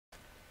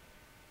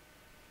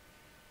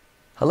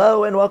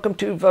Hello and welcome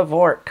to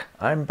VVork.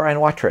 I'm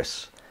Brian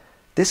Watrous.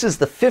 This is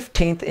the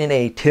 15th in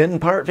a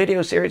 10-part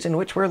video series in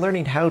which we're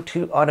learning how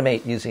to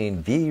automate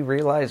using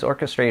vRealize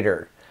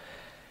Orchestrator.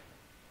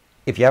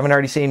 If you haven't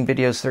already seen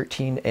videos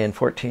 13 and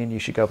 14, you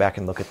should go back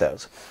and look at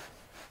those.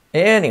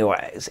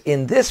 Anyways,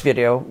 in this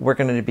video, we're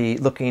going to be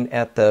looking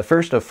at the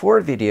first of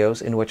 4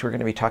 videos in which we're going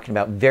to be talking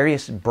about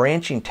various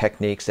branching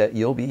techniques that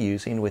you'll be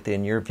using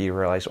within your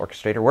vRealize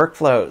Orchestrator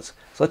workflows.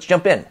 So let's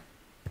jump in.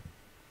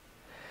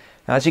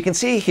 Now, as you can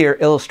see here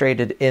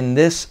illustrated in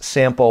this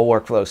sample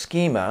workflow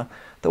schema,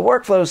 the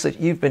workflows that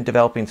you've been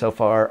developing so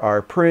far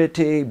are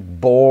pretty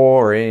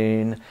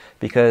boring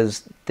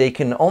because they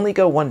can only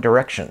go one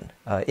direction.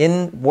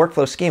 In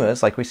workflow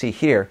schemas, like we see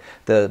here,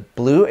 the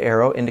blue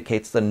arrow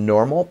indicates the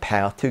normal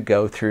path to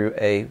go through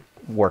a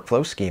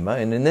workflow schema.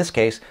 And in this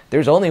case,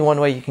 there's only one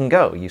way you can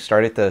go. You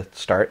start at the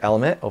start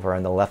element over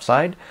on the left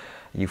side.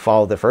 You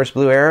follow the first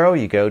blue arrow,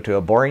 you go to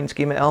a boring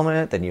schema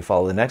element, then you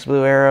follow the next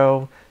blue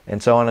arrow,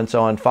 and so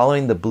on,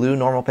 following the blue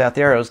normal path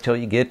arrows till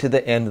you get to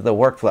the end of the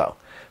workflow,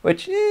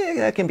 which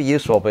that can be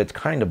useful, but it's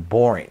kind of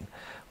boring.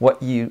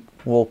 What you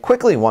will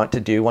quickly want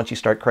to do once you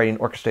start creating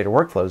Orchestrator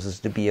workflows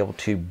is to be able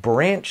to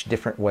branch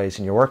different ways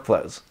in your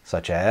workflows,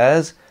 such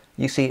as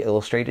you see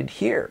illustrated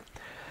here.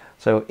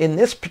 So in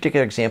this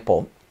particular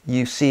example,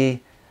 you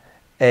see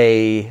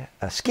a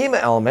schema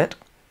element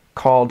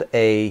called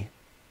a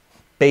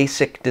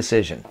basic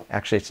decision.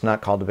 Actually, it's not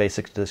called a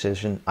basic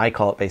decision. I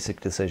call it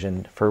basic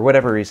decision. For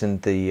whatever reason,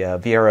 the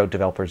vRO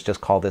developers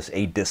just call this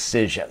a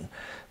decision.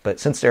 But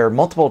since there are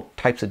multiple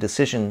types of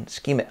decision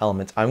schema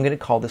elements, I'm going to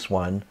call this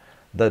one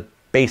the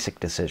basic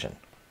decision.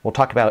 We'll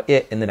talk about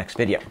it in the next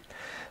video.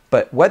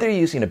 But whether you're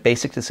using a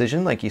basic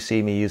decision like you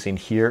see me using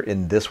here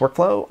in this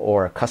workflow,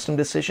 or a custom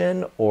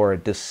decision, or a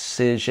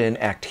decision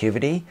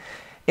activity,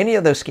 any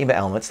of those schema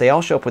elements, they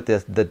all show up with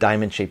the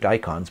diamond-shaped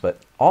icons, but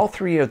all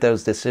 3 of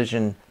those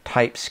decision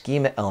type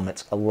schema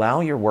elements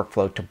allow your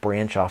workflow to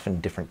branch off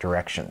in different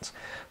directions.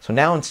 So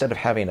now instead of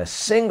having a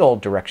single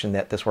direction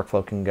that this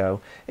workflow can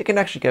go, it can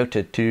actually go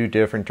to 2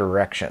 different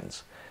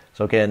directions.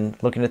 So again,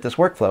 looking at this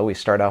workflow, we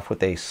start off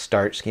with a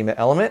start schema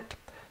element.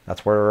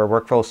 That's where our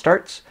workflow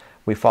starts.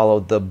 We follow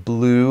the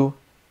blue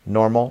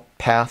normal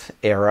path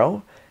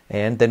arrow,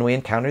 and then we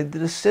encounter the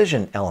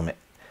decision element.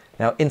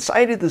 Now,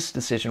 inside of this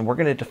decision, we're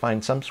going to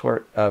define some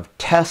sort of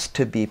test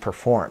to be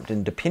performed.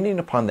 And depending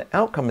upon the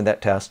outcome of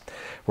that test,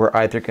 we're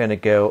either going to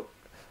go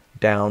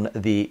down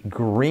the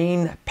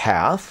green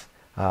path,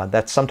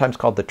 that's sometimes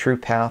called the true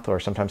path or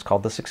sometimes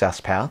called the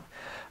success path.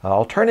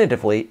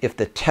 Alternatively, if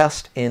the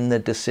test in the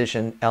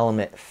decision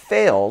element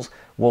fails,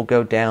 we'll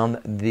go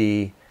down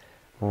the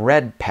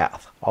red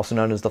path, also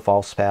known as the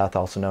false path,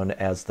 also known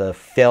as the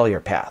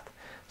failure path.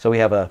 So we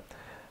have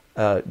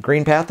a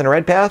green path and a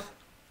red path,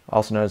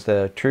 also known as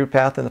the true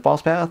path and the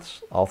false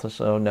paths,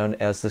 also known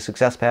as the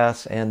success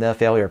paths and the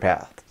failure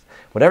paths.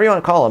 Whatever you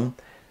want to call them,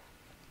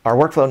 our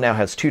workflow now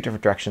has 2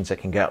 different directions it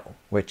can go,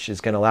 which is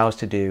going to allow us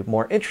to do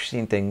more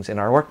interesting things in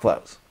our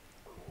workflows.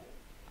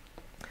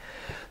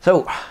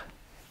 So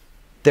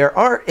there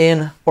are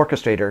in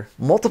Orchestrator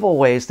multiple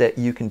ways that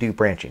you can do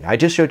branching. I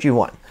just showed you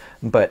one,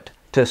 but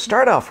to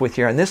start off with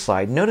here on this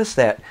slide, notice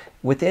that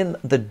within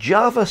the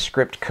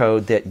JavaScript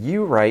code that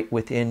you write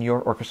within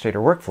your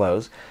Orchestrator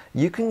workflows,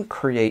 you can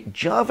create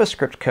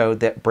JavaScript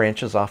code that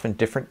branches off in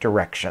different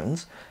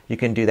directions. You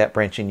can do that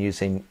branching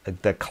using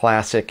the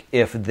classic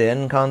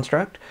if-then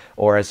construct,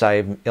 or as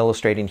I'm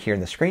illustrating here in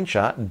the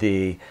screenshot,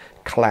 the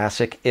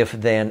classic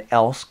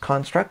if-then-else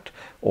construct.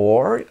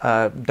 Or,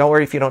 don't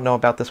worry if you don't know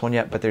about this one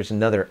yet, but there's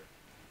another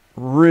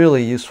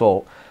really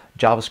useful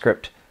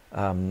JavaScript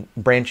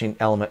branching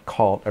element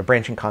called, or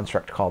branching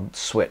construct called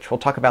switch. We'll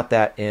talk about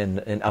that in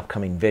an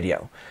upcoming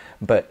video.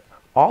 But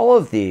all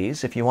of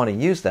these, if you want to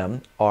use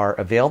them, are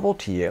available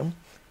to you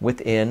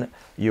within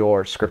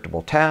your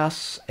scriptable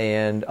tasks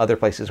and other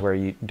places where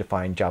you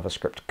define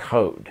JavaScript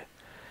code.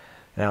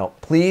 Now,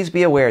 please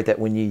be aware that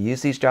when you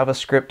use these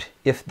JavaScript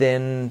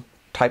if-then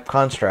type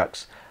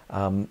constructs,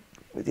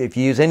 if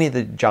you use any of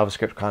the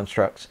JavaScript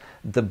constructs,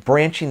 the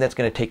branching that's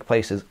going to take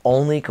place is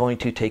only going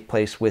to take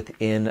place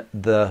within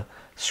the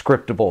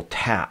scriptable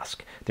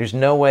task. There's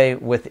no way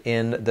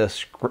within the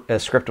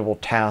scriptable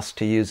task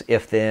to use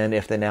if-then,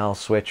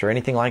 if-then-else, switch, or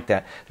anything like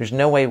that. There's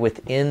no way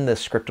within the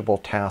scriptable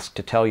task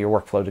to tell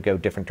your workflow to go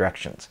different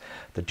directions.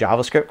 The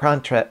JavaScript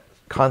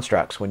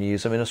constructs, when you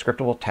use them in a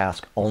scriptable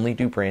task, only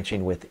do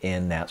branching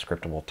within that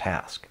scriptable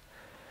task,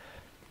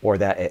 or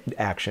that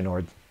action,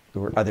 or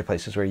other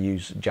places where you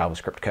use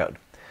JavaScript code.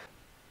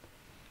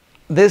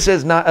 This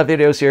is not a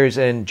video series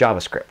in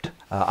JavaScript.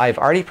 I've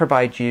already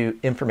provided you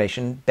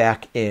information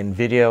back in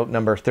video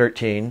number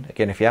 13.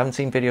 Again, if you haven't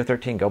seen video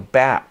 13, go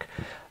back.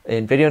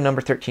 In video number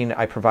 13,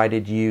 I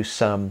provided you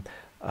some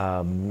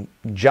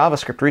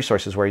JavaScript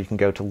resources where you can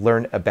go to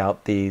learn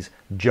about these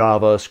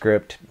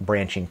JavaScript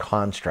branching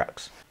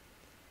constructs.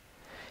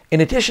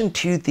 In addition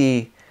to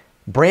the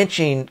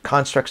branching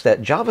constructs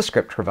that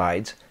JavaScript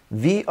provides,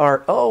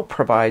 vRO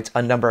provides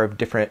a number of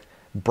different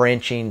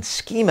branching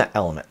schema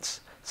elements,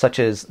 such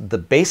as the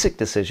basic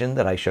decision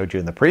that I showed you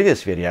in the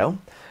previous video,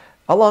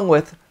 along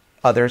with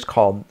others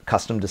called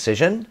custom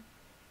decision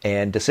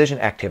and decision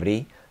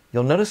activity.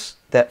 You'll notice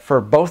that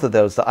for both of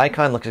those, the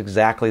icon looks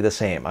exactly the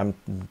same. I'm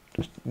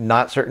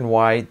not certain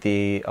why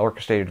the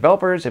Orchestrator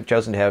developers have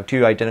chosen to have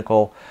two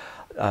identical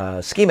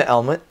schema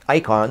element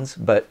icons,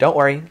 but don't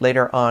worry,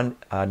 later on,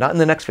 not in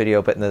the next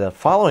video, but in the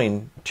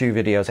following two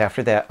videos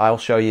after that, I'll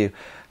show you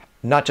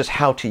not just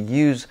how to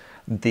use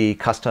the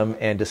custom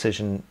and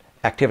decision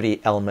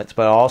activity elements,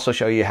 but I'll also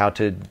show you how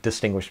to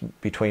distinguish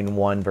between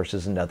one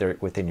versus another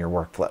within your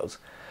workflows.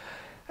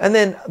 And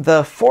then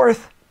the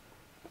fourth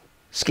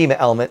schema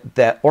element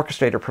that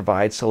Orchestrator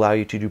provides to allow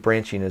you to do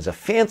branching is a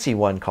fancy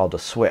one called a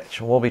switch.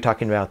 We'll be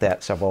talking about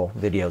that several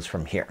videos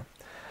from here.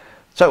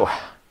 So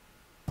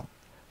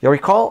you'll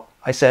recall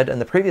I said in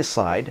the previous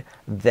slide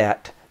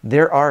that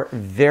there are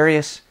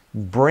various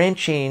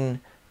branching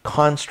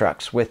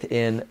constructs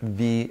within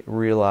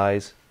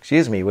vRealize,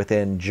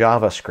 within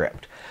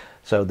JavaScript.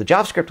 So the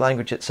JavaScript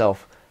language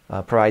itself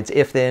provides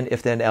if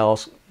then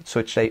else,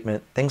 switch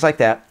statement, things like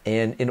that.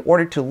 And in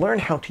order to learn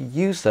how to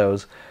use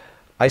those,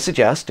 I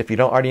suggest, if you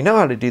don't already know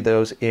how to do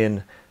those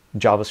in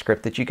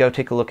JavaScript, that you go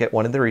take a look at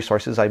one of the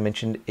resources I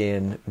mentioned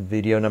in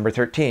video number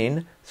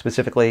 13,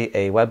 specifically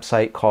a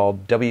website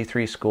called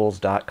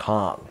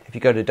w3schools.com. If you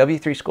go to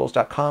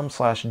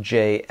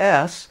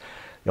w3schools.com/js,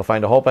 you'll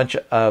find a whole bunch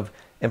of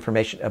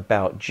information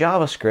about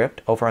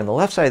JavaScript. Over on the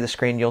left side of the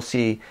screen, you'll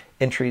see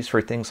entries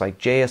for things like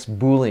JS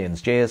Booleans,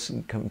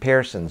 JS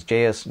comparisons,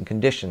 JS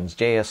conditions,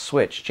 JS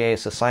switch,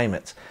 JS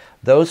assignments.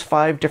 Those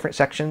 5 different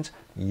sections,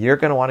 you're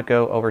going to want to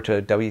go over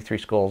to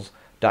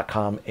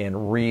w3schools.com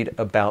and read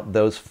about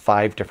those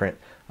 5 different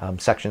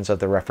sections of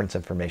the reference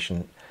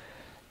information.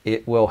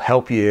 It will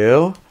help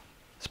you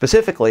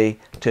specifically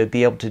to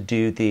be able to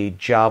do the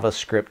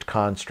JavaScript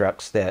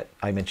constructs that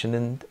I mentioned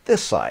in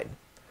this slide.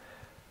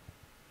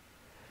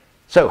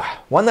 So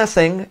one last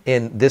thing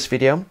in this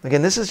video,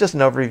 again, this is just an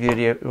overview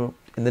video.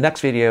 In the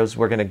next videos,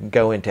 we're going to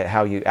go into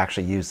how you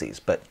actually use these.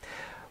 But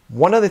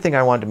one other thing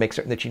I wanted to make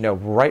certain that you know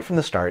right from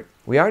the start,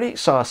 we already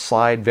saw a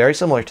slide very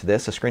similar to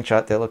this, a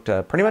screenshot that looked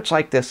pretty much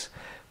like this.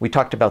 We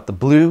talked about the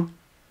blue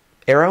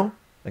arrow.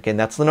 Again,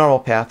 that's the normal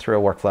path through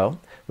a workflow.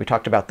 We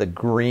talked about the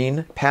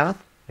green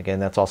path. Again,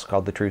 that's also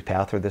called the truth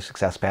path or the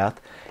success path.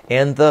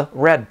 And the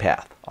red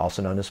path,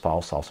 also known as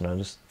false, also known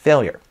as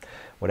failure.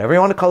 Whatever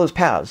you want to call those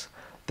paths,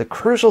 the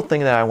crucial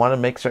thing that I want to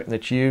make certain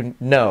that you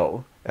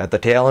know at the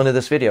tail end of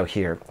this video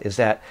here is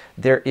that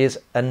there is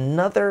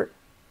another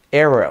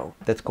arrow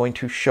that's going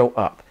to show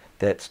up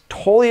that's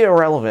totally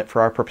irrelevant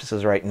for our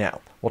purposes right now.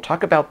 We'll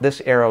talk about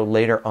this arrow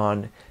later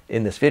on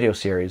in this video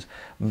series,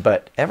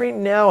 but every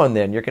now and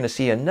then you're going to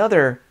see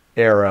another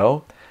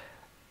arrow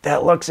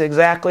that looks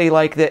exactly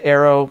like the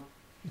arrow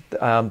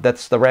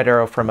that's the red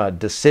arrow from a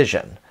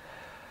decision.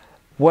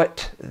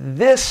 What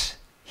this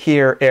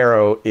here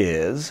arrow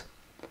is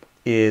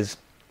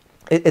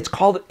it's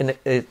called an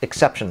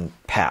exception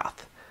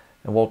path.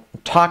 And we'll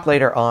talk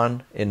later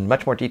on in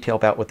much more detail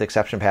about what the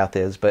exception path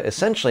is, but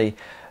essentially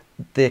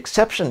the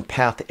exception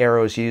path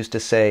arrow is used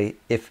to say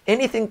if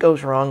anything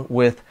goes wrong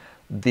with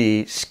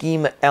the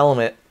schema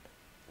element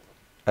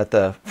at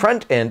the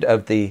front end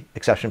of the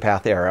exception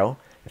path arrow,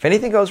 if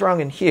anything goes wrong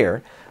in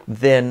here,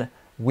 then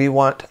we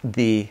want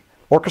the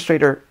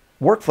Orchestrator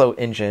workflow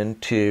engine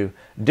to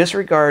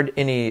disregard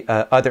any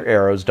other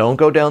arrows. Don't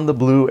go down the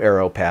blue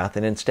arrow path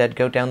and instead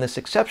go down this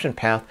exception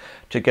path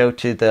to go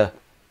to the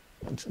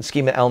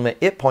schema element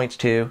it points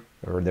to,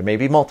 or there may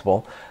be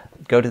multiple.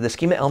 Go to the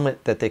schema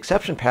element that the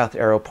exception path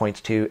arrow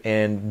points to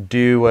and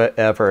do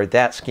whatever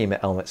that schema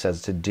element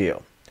says to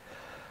do.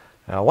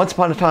 Once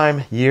upon a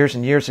time, years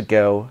and years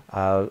ago,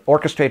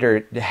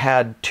 Orchestrator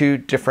had 2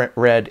 different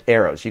red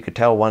arrows. You could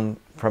tell one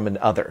from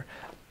another.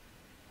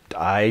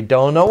 I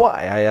don't know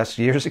why. I asked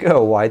years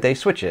ago why they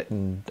switch it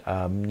and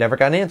never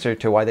got an answer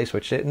to why they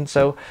switched it. And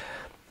so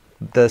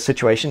the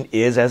situation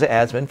is as it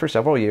has been for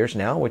several years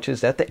now, which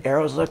is that the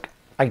arrows look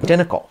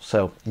identical.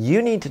 So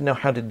you need to know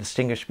how to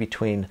distinguish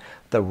between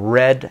the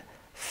red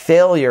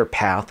failure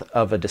path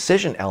of a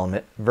decision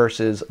element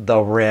versus the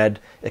red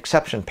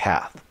exception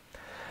path.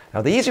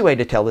 Now the easy way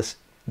to tell this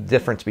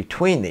difference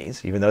between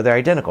these, even though they're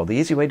identical, the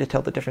easy way to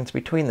tell the difference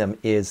between them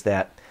is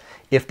that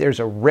if there's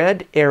a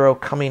red arrow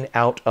coming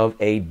out of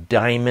a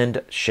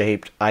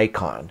diamond-shaped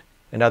icon,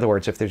 in other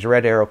words, if there's a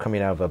red arrow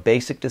coming out of a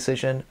basic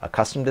decision, a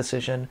custom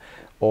decision,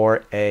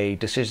 or a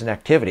decision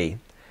activity,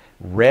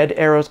 red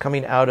arrows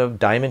coming out of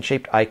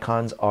diamond-shaped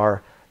icons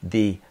are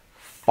the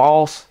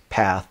false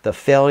path, the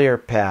failure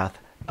path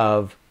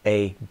of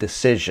a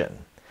decision.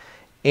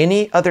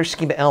 Any other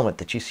schema element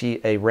that you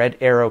see a red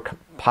arrow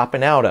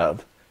popping out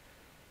of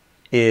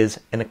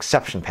is an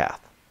exception path.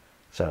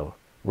 So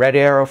red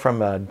arrow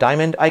from a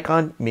diamond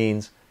icon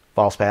means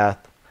false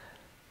path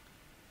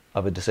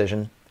of a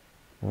decision.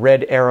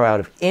 Red arrow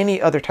out of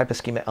any other type of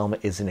schema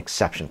element is an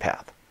exception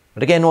path.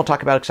 But again, we'll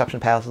talk about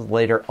exception paths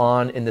later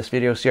on in this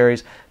video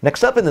series.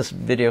 Next up in this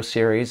video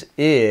series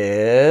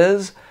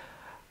is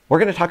we're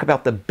going to talk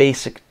about the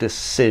basic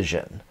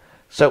decision.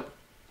 So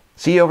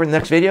See you over in the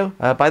next video.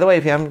 By the way,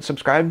 if you haven't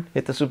subscribed,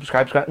 hit the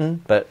subscribe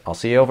button, but I'll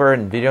see you over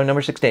in video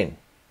number 16.